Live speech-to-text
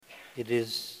It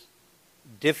is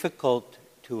difficult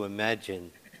to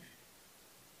imagine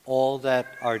all that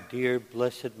our dear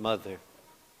Blessed Mother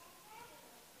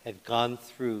had gone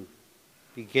through,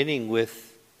 beginning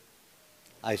with,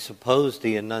 I suppose,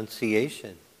 the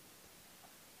Annunciation.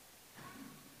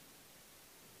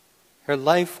 Her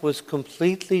life was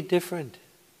completely different,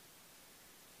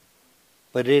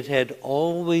 but it had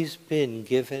always been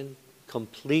given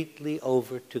completely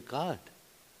over to God.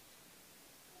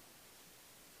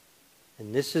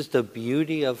 And this is the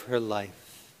beauty of her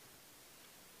life.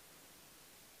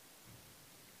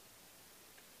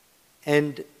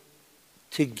 And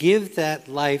to give that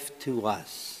life to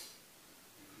us,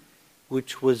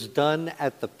 which was done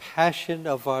at the Passion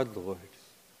of our Lord,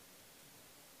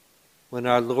 when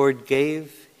our Lord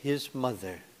gave his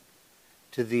mother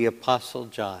to the Apostle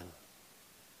John.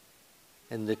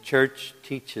 And the Church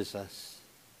teaches us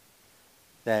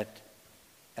that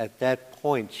at that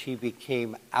point she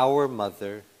became our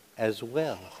mother as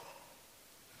well.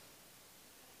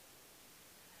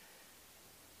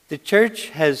 The Church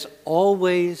has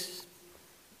always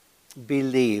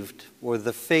believed, or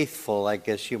the faithful, I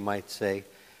guess you might say,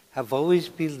 have always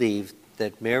believed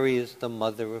that Mary is the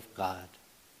mother of God,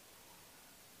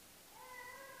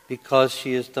 because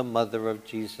she is the mother of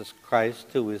Jesus Christ,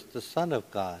 who is the Son of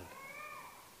God.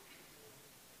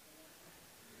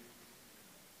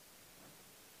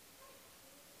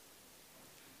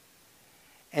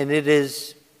 And it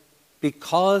is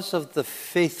because of the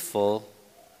faithful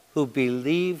who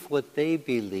believe what they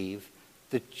believe,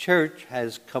 the Church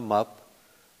has come up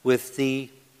with the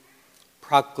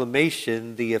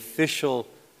proclamation, the official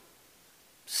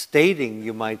stating,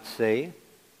 you might say,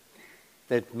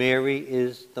 that Mary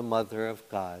is the Mother of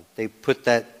God. They put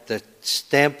the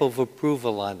stamp of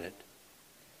approval on it.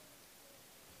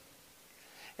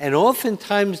 And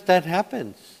oftentimes that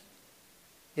happens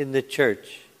in the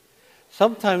Church.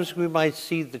 Sometimes we might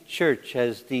see the Church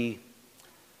as the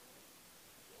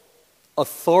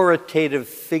authoritative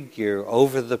figure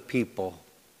over the people.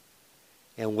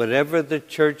 And whatever the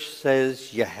Church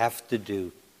says, you have to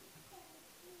do,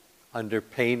 under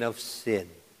pain of sin.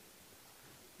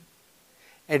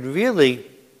 And really,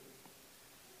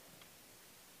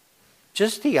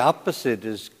 just the opposite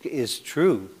is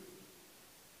true.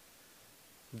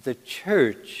 The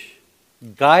Church,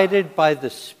 guided by the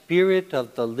Spirit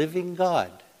of the living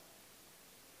God,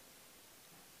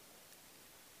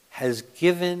 has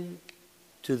given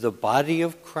to the body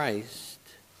of Christ,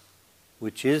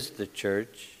 which is the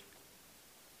Church,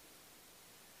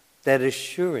 that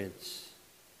assurance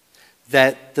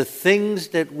that the things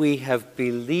that we have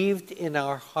believed in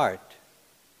our heart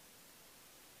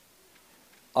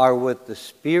are what the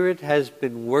Spirit has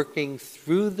been working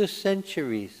through the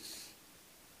centuries.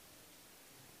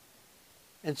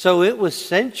 And so it was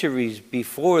centuries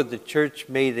before the Church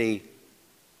made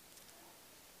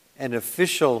an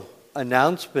official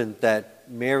announcement that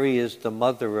Mary is the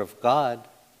Mother of God.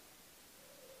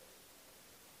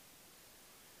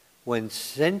 When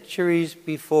centuries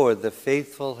before the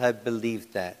faithful had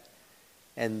believed that,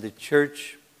 and the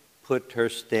Church put her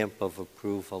stamp of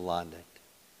approval on it.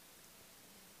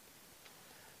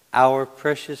 Our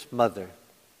precious Mother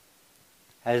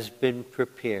has been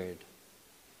prepared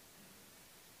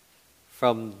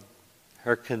from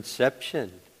her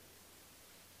conception,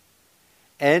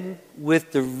 and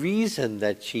with the reason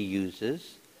that she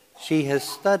uses, she has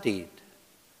studied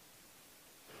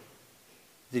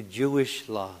the Jewish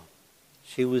law.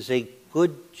 She was a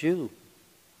good Jew.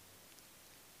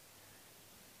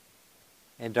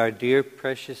 And our dear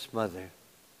precious Mother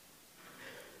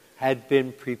had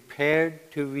been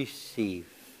prepared to receive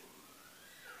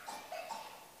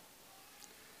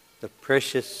the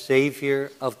precious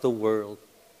Savior of the world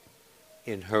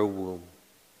in her womb.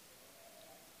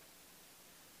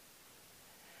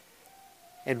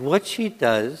 And what she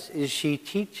does is she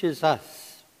teaches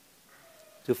us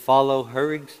to follow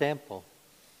her example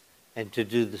and to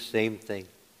do the same thing.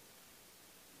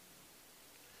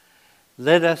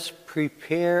 Let us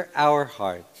prepare our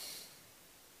hearts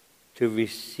to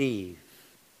receive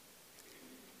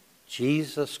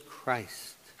Jesus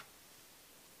Christ.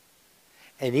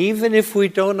 And even if we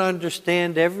don't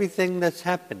understand everything that's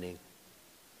happening,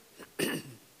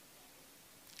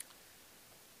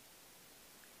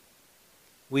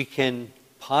 we can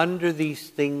ponder these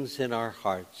things in our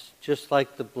hearts, just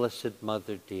like the Blessed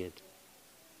Mother did.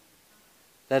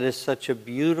 That is such a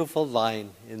beautiful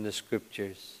line in the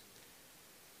Scriptures.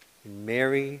 And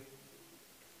Mary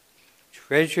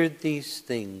treasured these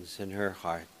things in her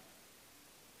heart.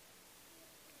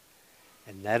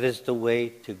 And that is the way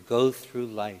to go through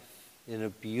life, in a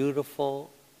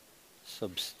beautiful,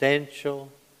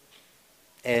 substantial,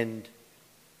 and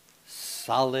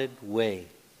solid way,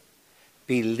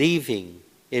 believing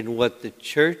in what the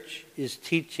church is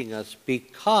teaching us,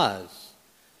 because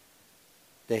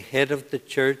the head of the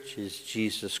church is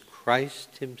Jesus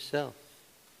Christ himself.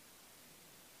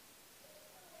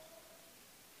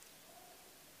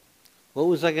 What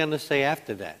was I going to say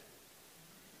after that?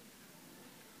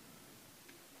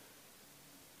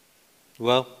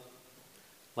 Well,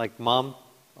 like Mom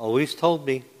always told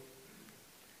me,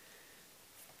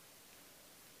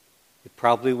 it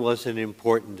probably wasn't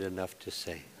important enough to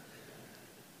say.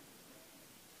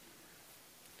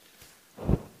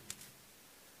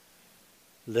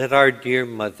 Let our dear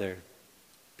Mother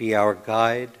be our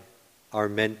guide, our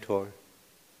mentor,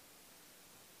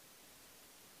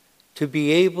 to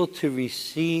be able to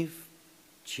receive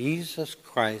Jesus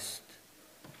Christ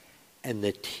and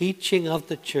the teaching of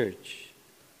the church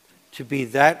to be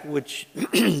that which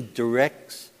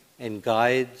directs and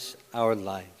guides our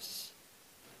lives.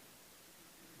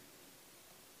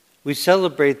 We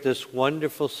celebrate this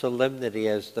wonderful solemnity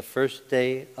as the first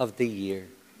day of the year.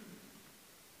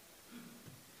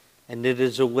 And it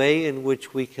is a way in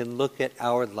which we can look at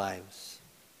our lives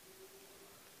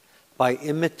by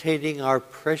imitating our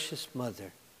precious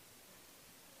Mother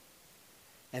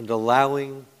and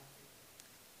allowing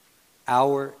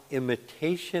our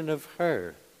imitation of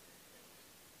her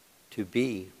to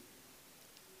be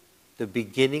the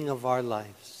beginning of our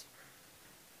lives.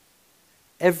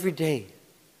 Every day,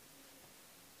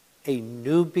 a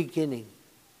new beginning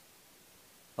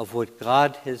of what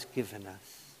God has given us.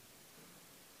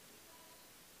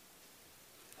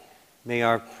 May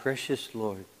our precious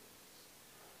Lord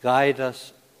guide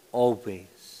us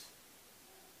always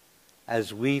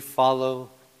as we follow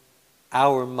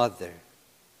our Mother,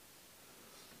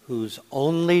 whose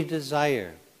only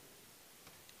desire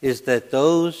is that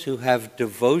those who have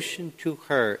devotion to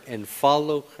her and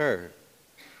follow her,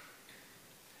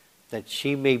 that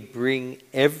she may bring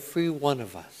every one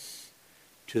of us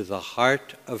to the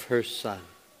heart of her Son.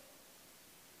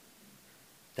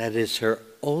 That is her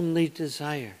only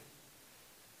desire,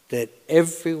 that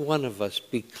every one of us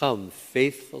become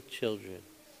faithful children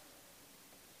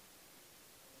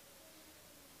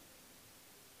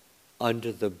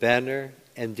under the banner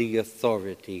and the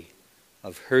authority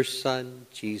of her Son,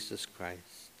 Jesus Christ.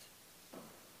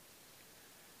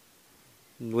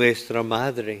 Nuestra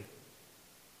Madre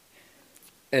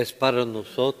es para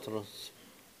nosotros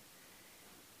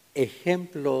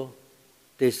ejemplo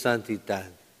de santidad,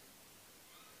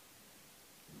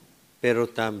 pero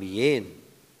también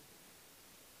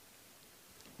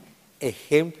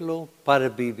ejemplo para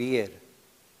vivir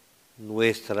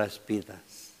nuestras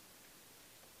vidas.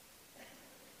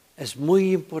 Es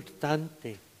muy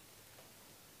importante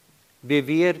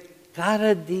vivir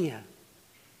cada día,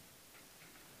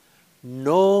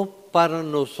 no para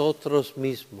nosotros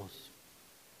mismos,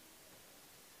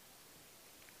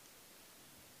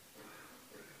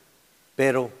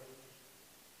 pero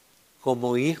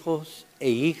como hijos e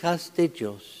hijas de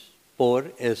Dios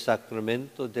por el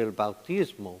sacramento del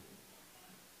bautismo,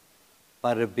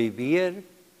 para vivir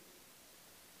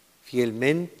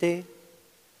fielmente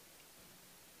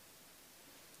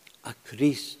a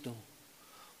Cristo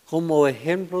como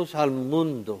ejemplos al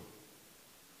mundo.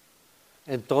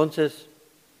 Entonces,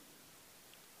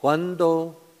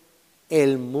 cuando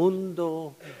el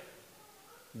mundo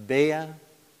vea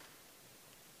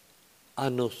a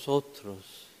nosotros,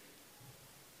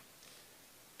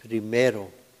 primero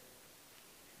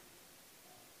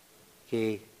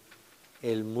que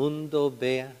el mundo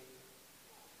vea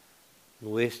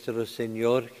nuestro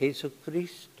Señor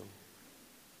Jesucristo,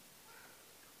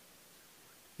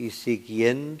 y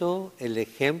siguiendo el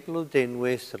ejemplo de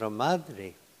nuestra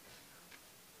Madre,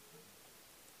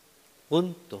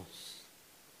 juntos,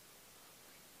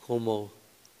 como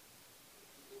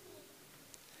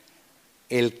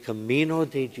el camino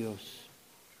de Dios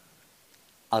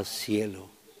al cielo.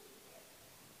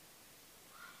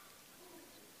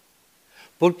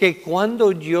 Porque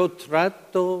cuando yo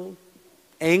trato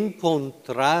de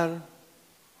encontrar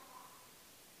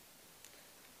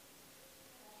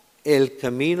el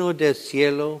camino del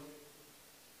cielo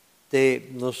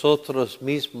de nosotros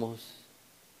mismos,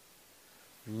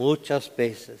 muchas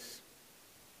veces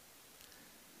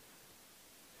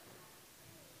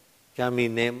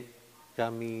caminamos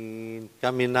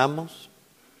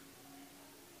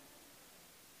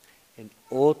en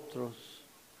otros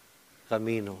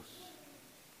caminos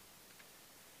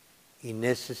y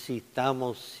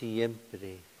necesitamos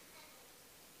siempre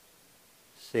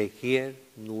seguir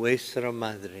nuestra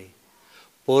Madre,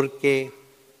 porque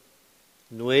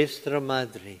nuestra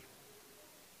Madre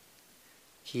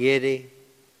quiere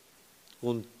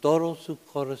con todo su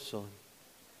corazón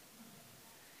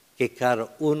que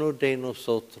cada uno de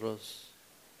nosotros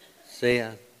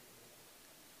sea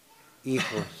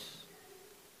hijos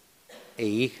e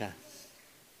hijas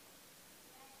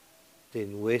de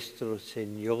nuestro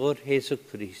Señor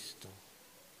Jesucristo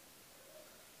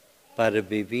para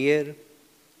vivir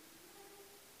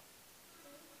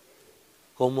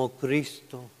como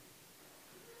Cristo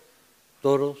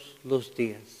todos los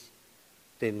días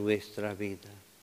de nuestra vida.